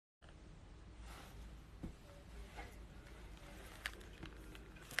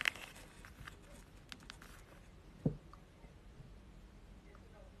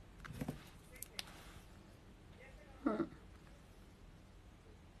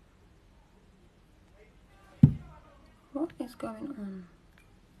going on?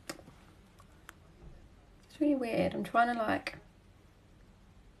 It's really weird. I'm trying to like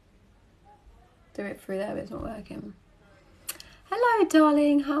do it through there, but it's not working. Hello,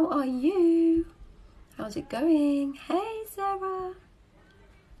 darling. How are you? How's it going? Hey, Sarah.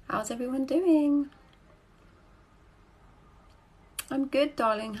 How's everyone doing? I'm good,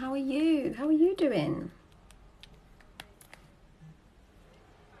 darling. How are you? How are you doing?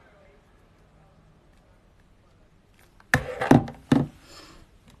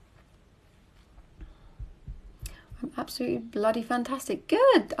 I'm absolutely bloody fantastic.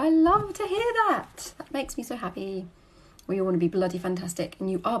 Good. I love to hear that. That makes me so happy. We all want to be bloody fantastic, and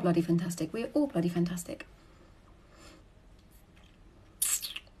you are bloody fantastic. We're all bloody fantastic.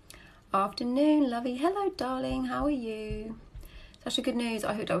 Afternoon, lovey. Hello, darling. How are you? Such a good news.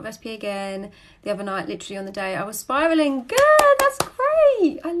 I hooked up with SP again the other night, literally on the day I was spiraling. Good. That's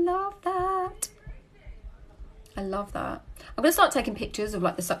great. I love that. I love that. I'm going to start taking pictures of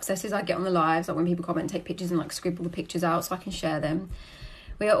like the successes I get on the lives, like when people comment, take pictures and like scribble the pictures out so I can share them.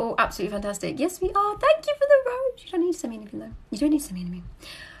 We are all absolutely fantastic. Yes, we are. Thank you for the rose. You don't need to send me anything though. You don't need to send me anything.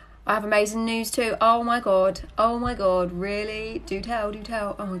 I have amazing news too. Oh my God. Oh my God. Really? Do tell, do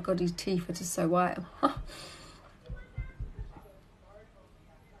tell. Oh my God, these teeth are just so white.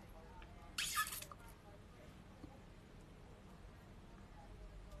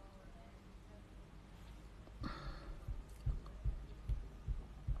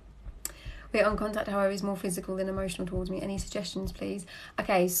 We're on contact, however, is more physical than emotional towards me. Any suggestions, please?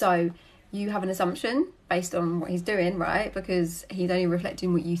 Okay, so you have an assumption based on what he's doing, right? Because he's only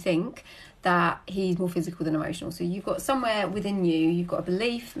reflecting what you think, that he's more physical than emotional. So you've got somewhere within you, you've got a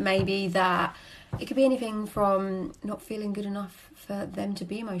belief maybe that it could be anything from not feeling good enough for them to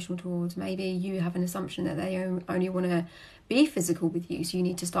be emotional towards. Maybe you have an assumption that they only want to be physical with you, so you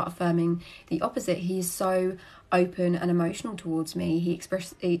need to start affirming the opposite. He is so open and emotional towards me. He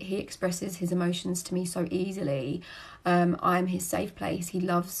expresses his emotions to me so easily. I'm his safe place. He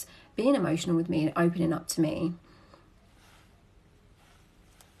loves being emotional with me and opening up to me.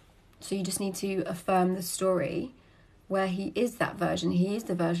 So you just need to affirm the story where he is that version. He is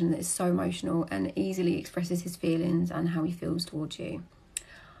the version that is so emotional and easily expresses his feelings and how he feels towards you.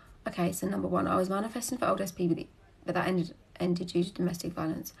 Okay, so number one, I was manifesting for old SP, but that ended due to domestic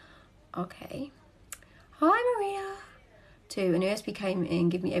violence. Okay. Hi, Maria. 2, a new SP came in,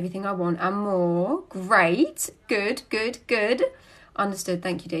 give me everything I want and more. Great. Good, good, good. Understood.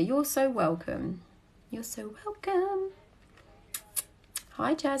 Thank you, dear. You're so welcome. You're so welcome.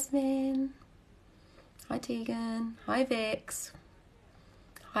 Hi, Jasmine. Hi, Tegan. Hi, Vix.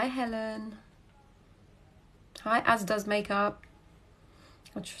 Hi, Helen. Hi, As Does Makeup.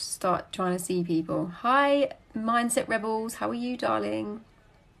 I'll start trying to see people. Hi, Mindset Rebels. How are you, darling?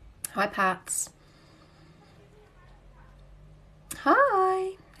 Hi, Pats.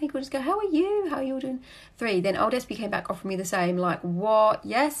 Hi. Hey, gorgeous girl. How are you? How are you all doing? 3, then old SP came back offering me the same. Like, what?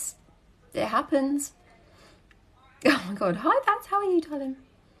 Yes, it happens. Oh, my God. Hi, Pats. How are you, darling?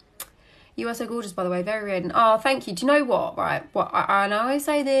 You are so gorgeous, by the way. Very red. And oh, thank you. Do you know what? Right. What I always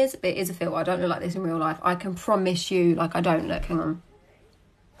say this, but it is a filter. I don't look like this in real life. I can promise you, like, I don't look. Hang on.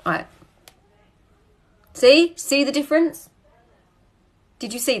 Right. See the difference?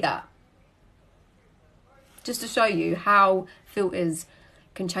 Did you see that? Just to show you how filters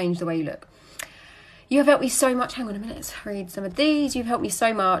can change the way you look. You have helped me so much. Hang on a minute, let's read some of these. You've helped me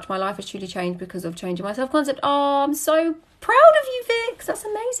so much. My life has truly changed because of changing my self-concept. Oh, I'm so proud of you, Vix. That's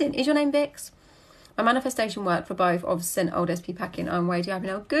amazing. Is your name Vix? My manifestation worked for both. I've sent old SP packing. I'm way too happy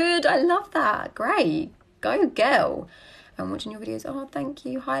now. Good. I love that. Great. Go, girl. I'm watching your videos. Oh, thank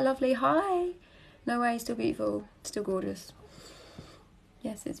you. Hi, lovely. Hi. No way. Still beautiful. Still gorgeous.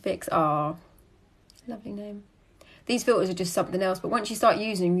 Yes, it's Vix. Ah, lovely name. These filters are just something else, but once you start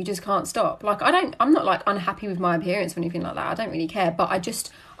using them, you just can't stop. Like, I'm not like unhappy with my appearance or anything like that. I don't really care, but I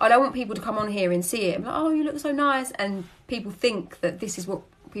don't want people to come on here and see it and be like, oh, you look so nice, and people think that this is what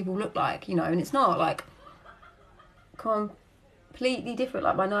people look like, you know, and it's not. Like, completely different.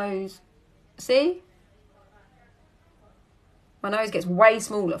 Like, my nose, see? My nose gets way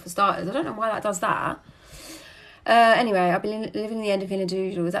smaller for starters. I don't know why that does that. Anyway, I've been living the end of feeling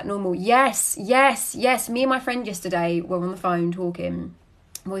delusional. Is that normal? Yes. Me and my friend yesterday were on the phone talking,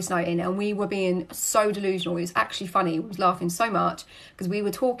 voice noting, and we were being so delusional. It was actually funny. We was laughing so much because we were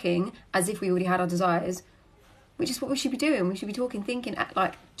talking as if we already had our desires, which is what we should be doing. We should be talking, thinking,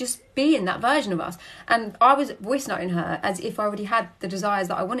 like, just being that version of us. And I was voice noting her as if I already had the desires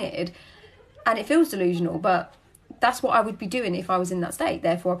that I wanted, and it feels delusional, but that's what I would be doing if I was in that state.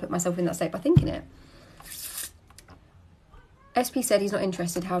 Therefore, I put myself in that state by thinking it. SP said he's not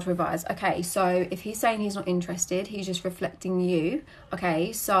interested, how to revise. Okay, so if he's saying he's not interested, he's just reflecting you.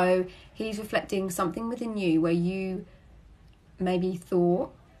 Okay, so he's reflecting something within you where you maybe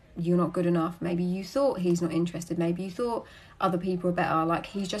thought you're not good enough. Maybe you thought he's not interested. Maybe you thought other people are better. Like,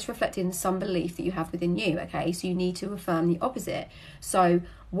 he's just reflecting some belief that you have within you. Okay, so you need to affirm the opposite. So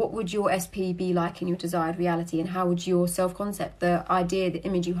what would your SP be like in your desired reality, and how would your self-concept, the idea, the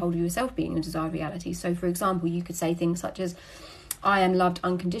image you hold of yourself, be in your desired reality? So for example, you could say things such as, I am loved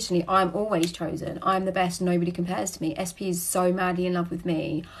unconditionally. I'm always chosen. I'm the best. Nobody compares to me. SP is so madly in love with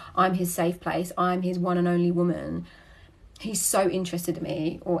me. I'm his safe place. I'm his one and only woman. He's so interested in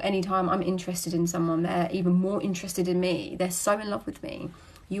me. Or anytime I'm interested in someone, they're even more interested in me. They're so in love with me.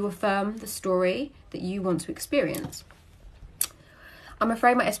 You affirm the story that you want to experience. I'm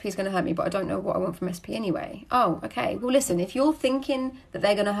afraid my SP is going to hurt me, but I don't know what I want from SP anyway. Oh, okay. Well, listen, if you're thinking that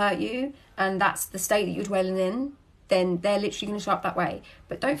they're going to hurt you and that's the state that you're dwelling in, then they're literally going to show up that way.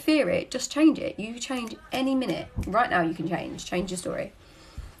 But don't fear it. Just change it. You change any minute. Right now you can change. Change your story.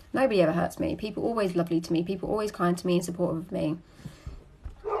 Nobody ever hurts me. People are always lovely to me. People are always kind to me and supportive of me.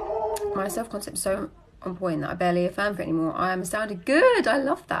 My self-concept is so on point that I barely affirm for it anymore. I am astounded. Good. I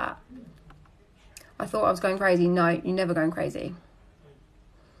love that. I thought I was going crazy. No, you're never going crazy.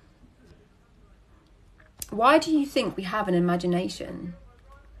 Why do you think we have an imagination?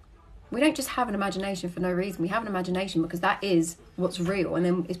 We don't just have an imagination for no reason. We have an imagination because that is what's real, and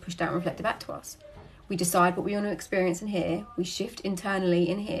then it's pushed out and reflected back to us. We decide what we want to experience in here, we shift internally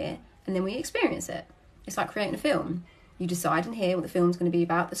in here, and then we experience it. It's like creating a film. You decide in here what the film's going to be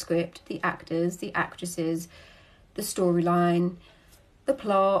about, the script, the actors, the actresses, the storyline, the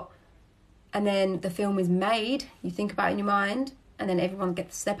plot, and then the film is made. You think about it in your mind, and then everyone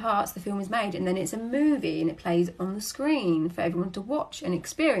gets their parts, the film is made, and then it's a movie and it plays on the screen for everyone to watch and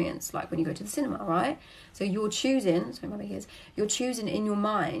experience, like when you go to the cinema, right? So you're choosing, sorry, my big ears, you're choosing in your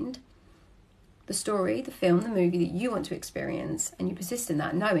mind the story, the film, the movie that you want to experience, and you persist in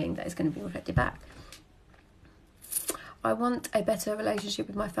that, knowing that it's going to be reflected back. I want a better relationship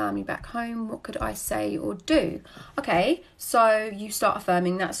with my family back home. What could I say or do? Okay, so you start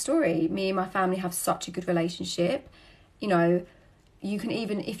affirming that story. Me and my family have such a good relationship. You know, you can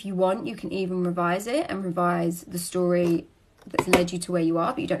even, if you want, you can even revise it and revise the story that's led you to where you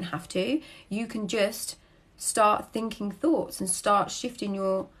are, but you don't have to. You can just start thinking thoughts and start shifting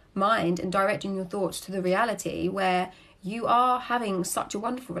your mind and directing your thoughts to the reality where you are having such a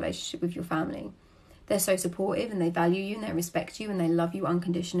wonderful relationship with your family. They're so supportive and they value you and they respect you and they love you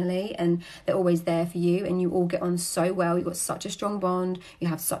unconditionally and they're always there for you, and you all get on so well. You've got such a strong bond. You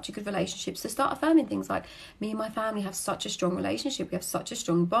have such a good relationship. So start affirming things like, me and my family have such a strong relationship. We have such a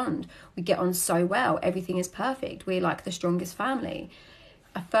strong bond. We get on so well. Everything is perfect. We're like the strongest family.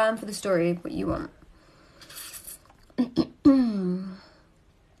 Affirm for the story what you want.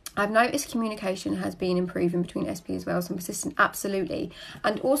 I've noticed communication has been improving between SP as well, so I'm persistent, absolutely.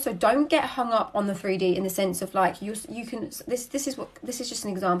 And also, don't get hung up on the 3D in the sense of like you can. This is just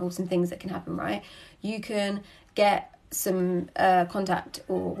an example of some things that can happen, right? You can get some contact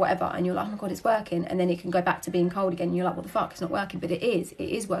or whatever, and you're like, oh my god, it's working, and then it can go back to being cold again. And you're like, what the fuck, it's not working, but it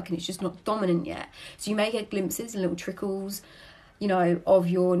is working. It's just not dominant yet. So you may get glimpses and little trickles, you know, of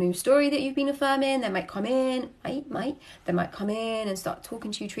your new story that you've been affirming. They might come in, mate. They might come in and start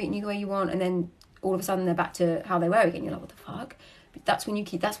talking to you, treating you the way you want, and then all of a sudden they're back to how they were again. You're like, what the fuck? But that's when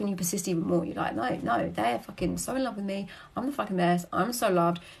you persist even more. You're like, no, they're fucking so in love with me. I'm the fucking best. I'm so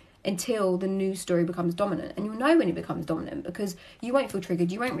loved. Until the new story becomes dominant, and you'll know when it becomes dominant because you won't feel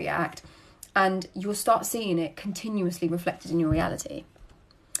triggered, you won't react, and you'll start seeing it continuously reflected in your reality.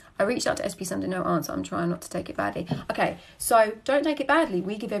 I reached out to SP Sunday, no answer. I'm trying not to take it badly. Okay, so don't take it badly.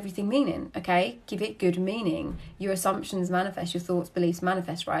 We give everything meaning, okay? Give it good meaning. Your assumptions manifest, your thoughts, beliefs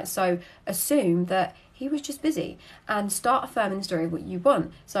manifest, right? So assume that he was just busy and start affirming the story of what you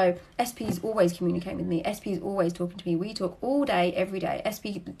want. So SP is always communicating with me. SP is always talking to me. We talk all day, every day.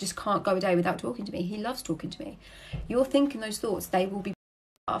 SP just can't go a day without talking to me. He loves talking to me. You're thinking those thoughts, they will be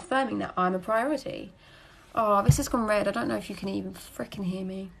affirming that I'm a priority. Oh, this has gone red. I don't know if you can even freaking hear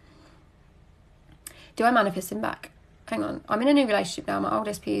me. Do I manifest him back? Hang on. I'm in a new relationship now. My old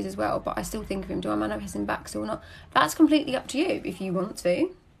SP is as well, but I still think of him. Do I manifest him back still or not? That's completely up to you if you want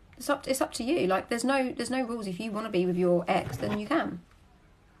to. It's up to you. Like, there's no rules. If you want to be with your ex, then you can.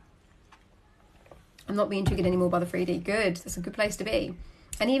 I'm not being triggered anymore by the 3D. Good. That's a good place to be.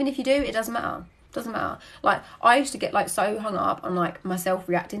 And even if you do, it doesn't matter. Doesn't matter. Like, I used to get like so hung up on like myself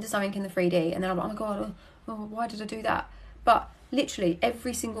reacting to something in the 3D, and then I'm like, oh my god, why did I do that? But literally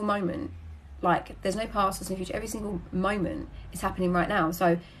every single moment, like, there's no past, there's no future. Every single moment is happening right now.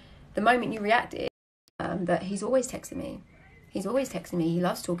 So the moment you reacted, that he's always texting me. He's always texting me. He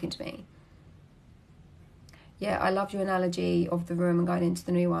loves talking to me. Yeah, I loved your analogy of the room and going into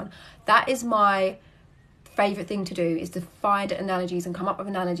the new one. That is my favourite thing to do, is to find analogies and come up with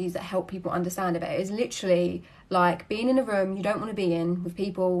analogies that help people understand it better. It's literally like being in a room you don't want to be in with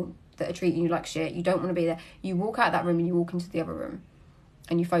people that are treating you like shit. You don't want to be there. You walk out of that room and you walk into the other room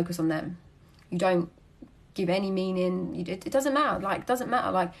and you focus on them. You don't give any meaning. It doesn't matter. Like, it doesn't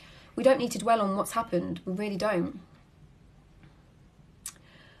matter. Like, we don't need to dwell on what's happened. We really don't.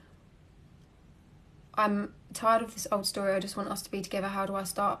 I'm tired of this old story. I just want us to be together. How do I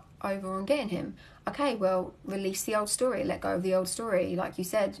start over on getting him? Okay, well, release the old story. Let go of the old story. Like you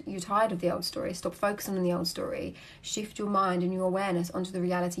said, you're tired of the old story. Stop focusing on the old story. Shift your mind and your awareness onto the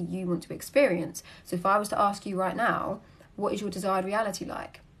reality you want to experience. So if I was to ask you right now, what is your desired reality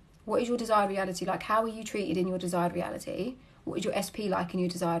like? What is your desired reality like? How are you treated in your desired reality? What is your SP like in your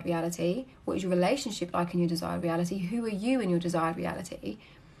desired reality? What is your relationship like in your desired reality? Who are you in your desired reality?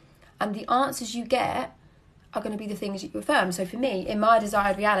 And the answers you get are going to be the things that you affirm. So for me, in my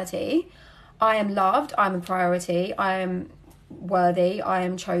desired reality, I am loved, I'm a priority, I am worthy, I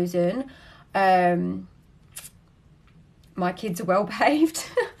am chosen. My kids are well behaved,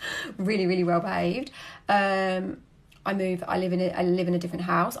 really, really well behaved. I live in a different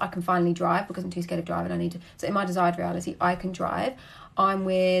house. I can finally drive because I'm too scared of driving. So in my desired reality, I can drive. I'm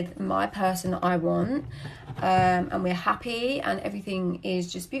with my person that I want, and we're happy, and everything is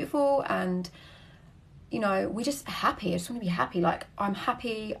just beautiful, and you know, we're just happy. I just want to be happy. Like, I'm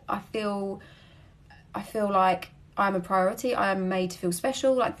happy. I feel like I'm a priority. I am made to feel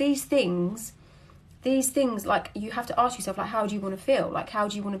special. Like, these things, like, you have to ask yourself, like, how do you want to feel? Like, how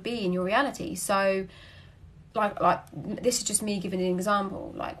do you want to be in your reality? So, like this is just me giving an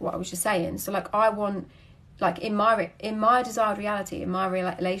example, like what I was just saying. So, like, I want, like, in my desired reality, in my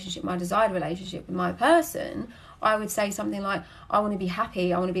relationship, my desired relationship with my person, I would say something like, I want to be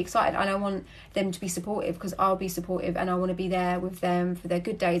happy, I want to be excited, and I want them to be supportive because I'll be supportive, and I want to be there with them for their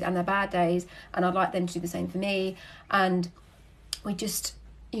good days and their bad days, and I'd like them to do the same for me. And we just,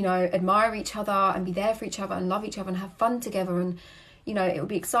 you know, admire each other and be there for each other and love each other and have fun together, and, you know, it will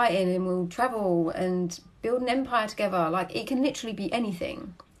be exciting, and we'll travel and build an empire together. Like, it can literally be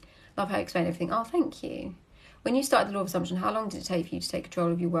anything. Love how I explain everything. Oh, thank you. When you started the law of assumption, how long did it take for you to take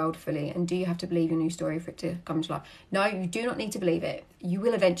control of your world fully? And do you have to believe your new story for it to come to life? No, you do not need to believe it. You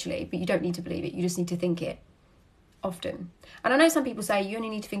will eventually, but you don't need to believe it. You just need to think it often. And I know some people say you only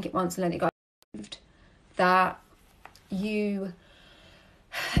need to think it once and let it go. That you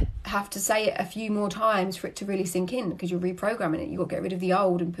have to say it a few more times for it to really sink in, because you're reprogramming it. You've got to get rid of the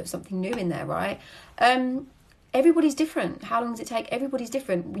old and put something new in there, right? Everybody's different. How long does it take? Everybody's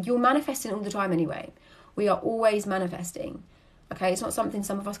different. You're manifesting all the time anyway. We are always manifesting. Okay, it's not something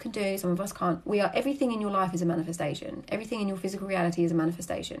some of us can do, some of us can't. Everything in your life is a manifestation. Everything in your physical reality is a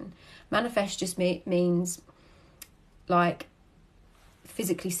manifestation. Manifest just means, like,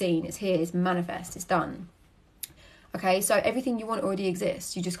 physically seen. It's here, it's manifest, it's done. Okay, so everything you want already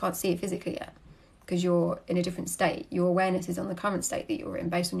exists. You just can't see it physically yet because you're in a different state. Your awareness is on the current state that you're in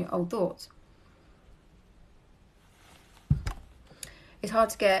based on your old thoughts. It's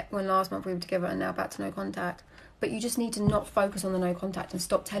hard to get when last month we were together and now back to no contact. But you just need to not focus on the no contact and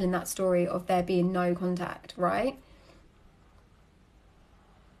stop telling that story of there being no contact, right?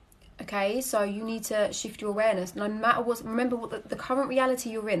 Okay, so you need to shift your awareness. No matter what, remember what the current reality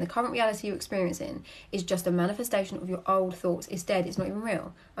you're in, the current reality you're experiencing is just a manifestation of your old thoughts. It's dead, it's not even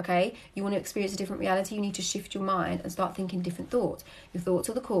real, okay? You want to experience a different reality, you need to shift your mind and start thinking different thoughts. Your thoughts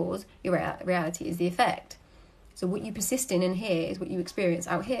are the cause, your reality is the effect. So what you persist in here is what you experience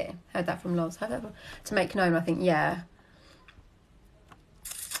out here. Heard that from Loz. However, to make known, I think, yeah.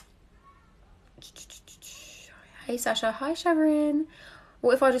 Hey, Sasha. Hi, Sharon.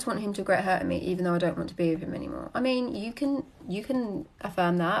 What if I just want him to regret hurting me, even though I don't want to be with him anymore? I mean, you can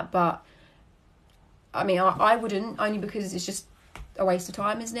affirm that, but I mean, I wouldn't, only because it's just a waste of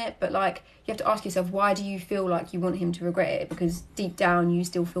time, isn't it? But, like, you have to ask yourself, why do you feel like you want him to regret it? Because deep down you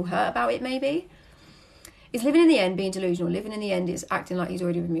still feel hurt about it, maybe. Is living in the end being delusional? Living in the end is acting like he's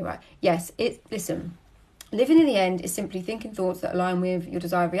already with me, right? Yes, listen, living in the end is simply thinking thoughts that align with your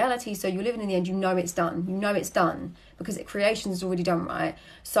desired reality. So you're living in the end, you know it's done. You know it's done because creation is already done, right?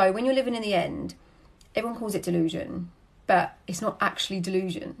 So when you're living in the end, everyone calls it delusion, but it's not actually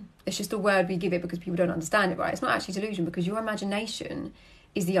delusion. It's just a word we give it because people don't understand it, right? It's not actually delusion because your imagination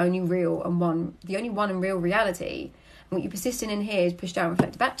is the only one and real reality. And what you persist in here is pushed down and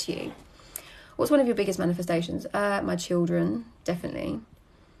reflected back to you. What's one of your biggest manifestations? My children, definitely.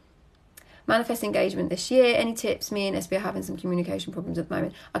 Manifest engagement this year. Any tips? Me and SB are having some communication problems at the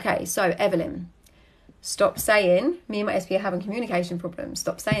moment. Okay, so Evelyn, Stop saying, me and my SP are having communication problems.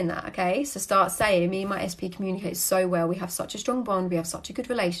 Stop saying that, okay? So start saying, me and my SP communicate so well. We have such a strong bond. We have such a good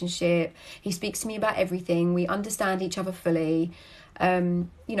relationship. He speaks to me about everything. We understand each other fully. You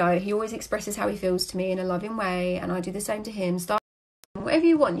know, he always expresses how he feels to me in a loving way, and I do the same to him. Start whatever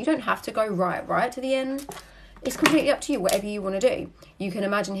you want. You don't have to go right to the end. It's completely up to you, whatever you want to do. You can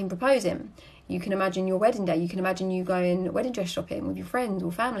imagine him proposing. You can imagine your wedding day. You can imagine you going wedding dress shopping with your friends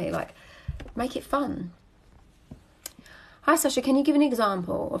or family. Like, make it fun. Hi Sasha, can you give an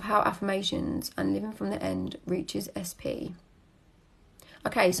example of how affirmations and living from the end reaches SP?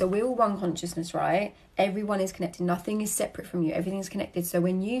 Okay, so we're all one consciousness, right? Everyone is connected. Nothing is separate from you. Everything's connected. So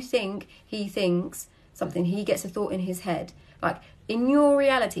when you think, he thinks something, he gets a thought in his head. Like, in your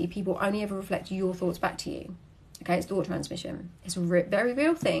reality, people only ever reflect your thoughts back to you. Okay, it's thought transmission. It's a very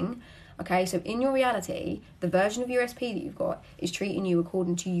real thing. Okay, so in your reality, the version of your SP that you've got is treating you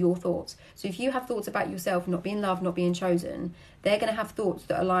according to your thoughts. So if you have thoughts about yourself not being loved, not being chosen, they're going to have thoughts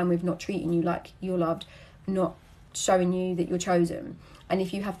that align with not treating you like you're loved, not showing you that you're chosen. And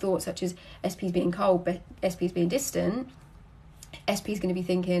if you have thoughts such as SP's being cold, but SP's being distant, SP's going to be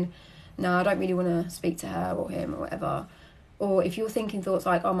thinking, no, I don't really want to speak to her or him or whatever. Or if you're thinking thoughts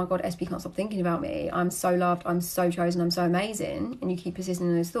like, oh my God, SP can't stop thinking about me, I'm so loved, I'm so chosen, I'm so amazing, and you keep persisting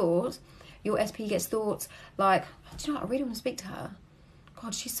in those thoughts, your SP gets thoughts like, do you know what, I really want to speak to her.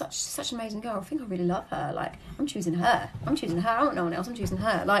 God, she's such an amazing girl. I think I really love her. Like, I'm choosing her. I don't want no one else, I'm choosing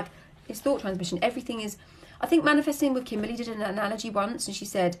her. Like, it's thought transmission. Everything is, I think manifesting with Kimberly did an analogy once, and she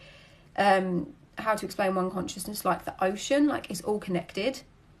said, how to explain one consciousness like the ocean, like it's all connected.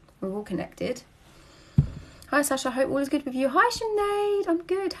 We're all connected. Hi Sasha, I hope all is good with you. Hi Sinead, I'm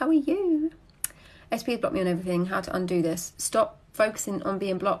good, how are you? SP has blocked me on everything. How to undo this? Stop focusing on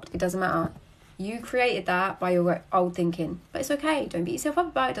being blocked. It doesn't matter. You created that by your old thinking. But it's okay, don't beat yourself up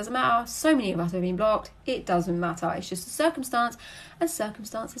about it. It doesn't matter. So many of us have been blocked. It doesn't matter. It's just a circumstance, and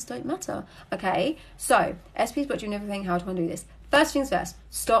circumstances don't matter. Okay, so SP's blocked you on everything. How to undo this? First things first,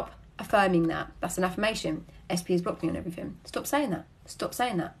 stop affirming that. That's an affirmation. SP has blocked me on everything. Stop saying that. Stop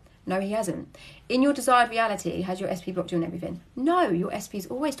saying that. No, he hasn't. In your desired reality, has your SP blocked you on everything? No, your SP is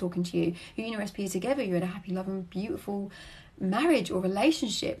always talking to you. You and your SP are together. You're in a happy, loving, beautiful marriage or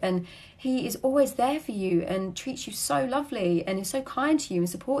relationship, and he is always there for you and treats you so lovely and is so kind to you and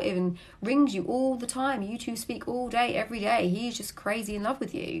supportive and rings you all the time. You two speak all day, every day. He's just crazy in love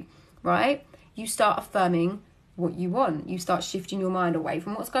with you, right? You start affirming what you want. You start shifting your mind away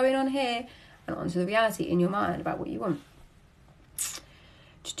from what's going on here and onto the reality in your mind about what you want.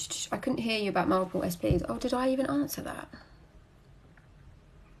 I couldn't hear you about multiple SPs. Oh, did I even answer that?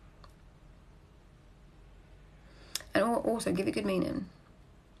 And also, give it good meaning.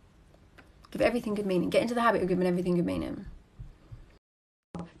 Give everything good meaning. Get into the habit of giving everything good meaning.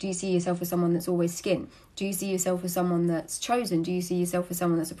 Do you see yourself as someone that's always skin? Do you see yourself as someone that's chosen? Do you see yourself as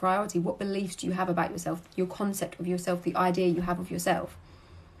someone that's a priority? What beliefs do you have about yourself? Your concept of yourself, the idea you have of yourself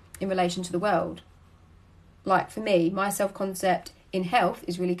in relation to the world. Like for me, my self-concept in health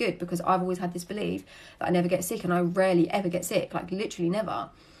is really good because I've always had this belief that I never get sick, and I rarely ever get sick, like literally never.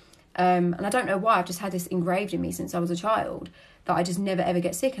 And I don't know why, I've just had this engraved in me since I was a child that I just never ever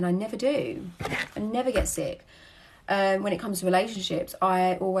get sick, and I never do. I never get sick. When it comes to relationships,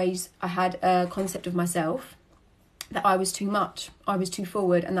 I had a concept of myself that I was too much, I was too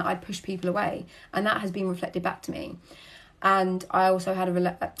forward, and that I'd push people away, and that has been reflected back to me. And I also had a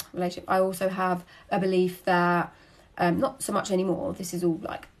relationship. I also have a belief that, not so much anymore, this is all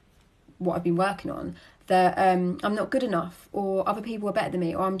like what I've been working on, that I'm not good enough, or other people are better than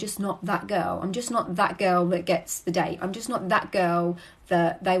me, or I'm just not that girl. I'm just not that girl that gets the date. I'm just not that girl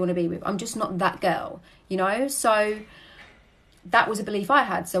that they want to be with. I'm just not that girl, you know? So that was a belief I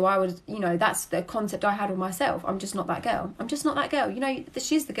had. So I was, you know, that's the concept I had of myself. I'm just not that girl. I'm just not that girl. You know,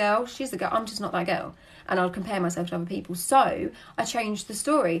 she's the girl. I'm just not that girl. And I'll compare myself to other people. So I changed the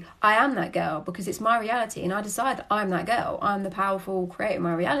story. I am that girl because it's my reality, and I decide that I'm that girl. I'm the powerful creator of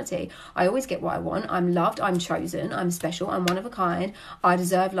my reality. I always get what I want. I'm loved. I'm chosen. I'm special. I'm one of a kind. I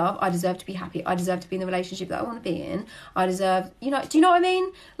deserve love. I deserve to be happy. I deserve to be in the relationship that I want to be in. I deserve, you know, do you know what I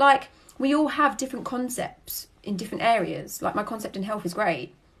mean? Like, we all have different concepts in different areas. Like, my concept in health is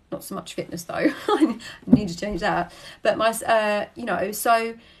great. Not so much fitness though. I need to change that. But my, you know,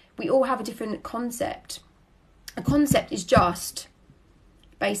 so we all have a different concept. A concept is just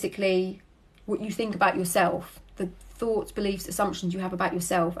basically what you think about yourself, the thoughts, beliefs, assumptions you have about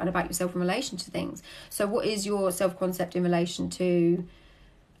yourself and about yourself in relation to things. So what is your self-concept in relation to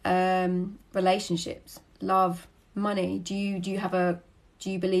relationships, love, money? Do you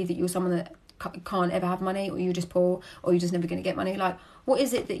believe that you're someone that can't ever have money, or you're just poor, or you're just never going to get money? Like, What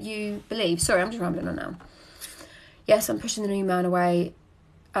is it that you believe? Sorry, I'm just rambling on now. Yes, I'm pushing the new man away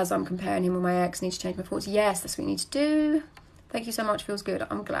as I'm comparing him with my ex. Need to change my thoughts. Yes, that's what you need to do. Thank you so much. Feels good.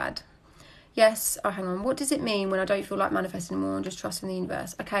 I'm glad. Yes. Oh, hang on. What does it mean when I don't feel like manifesting anymore and just trusting the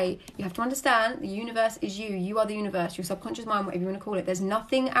universe? Okay, you have to understand the universe is you. You are the universe, your subconscious mind, whatever you want to call it. There's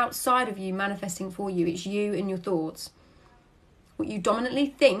nothing outside of you manifesting for you. It's you and your thoughts. What you dominantly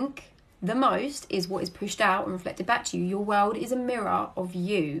think the most is what is pushed out and reflected back to you. Your world is a mirror of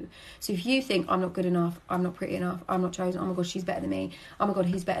you. So if you think, I'm not good enough, I'm not pretty enough, I'm not chosen, oh my God, she's better than me, oh my God,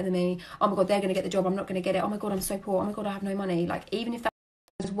 he's better than me, oh my God, they're going to get the job, I'm not going to get it, oh my God, I'm so poor, oh my God, I have no money. Like, even if that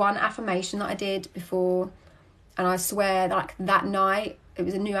was one affirmation that I did before, and I swear, like, that night, it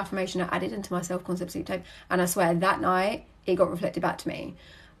was a new affirmation I added into my self-concept sleep tape, and I swear that night, it got reflected back to me.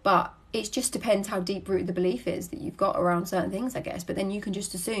 But it just depends how deep-rooted the belief is that you've got around certain things, I guess. But then you can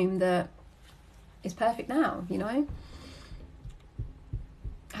just assume that it's perfect now, you know?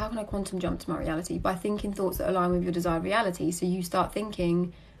 How can I quantum jump to my reality? By thinking thoughts that align with your desired reality. So you start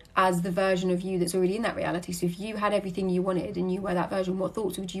thinking as the version of you that's already in that reality. So if you had everything you wanted and you were that version, what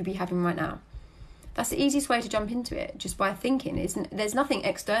thoughts would you be having right now? That's the easiest way to jump into it, just by thinking. There's nothing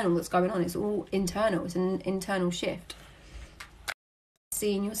external that's going on. It's all internal. It's an internal shift.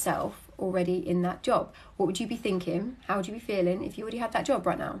 Seeing yourself already in that job. What would you be thinking? How would you be feeling if you already had that job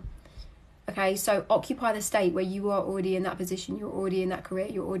right now? Okay, so occupy the state where you are already in that position, you're already in that career,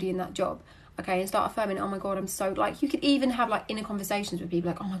 you're already in that job. Okay, and start affirming, oh my God, I'm so, like, you could even have like inner conversations with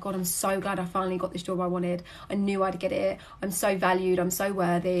people like, oh my God, I'm so glad I finally got this job I wanted. I knew I'd get it. I'm so valued. I'm so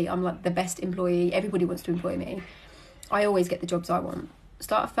worthy. I'm like the best employee. Everybody wants to employ me. I always get the jobs I want.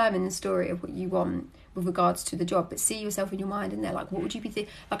 Start affirming the story of what you want with regards to the job, but see yourself in your mind in there. Like, what would you be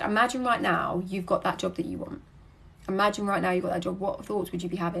thinking? Like, imagine right now you've got that job that you want. Imagine right now you've got that job. What thoughts would you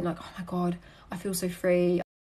be having? Like, oh my God, I feel so free.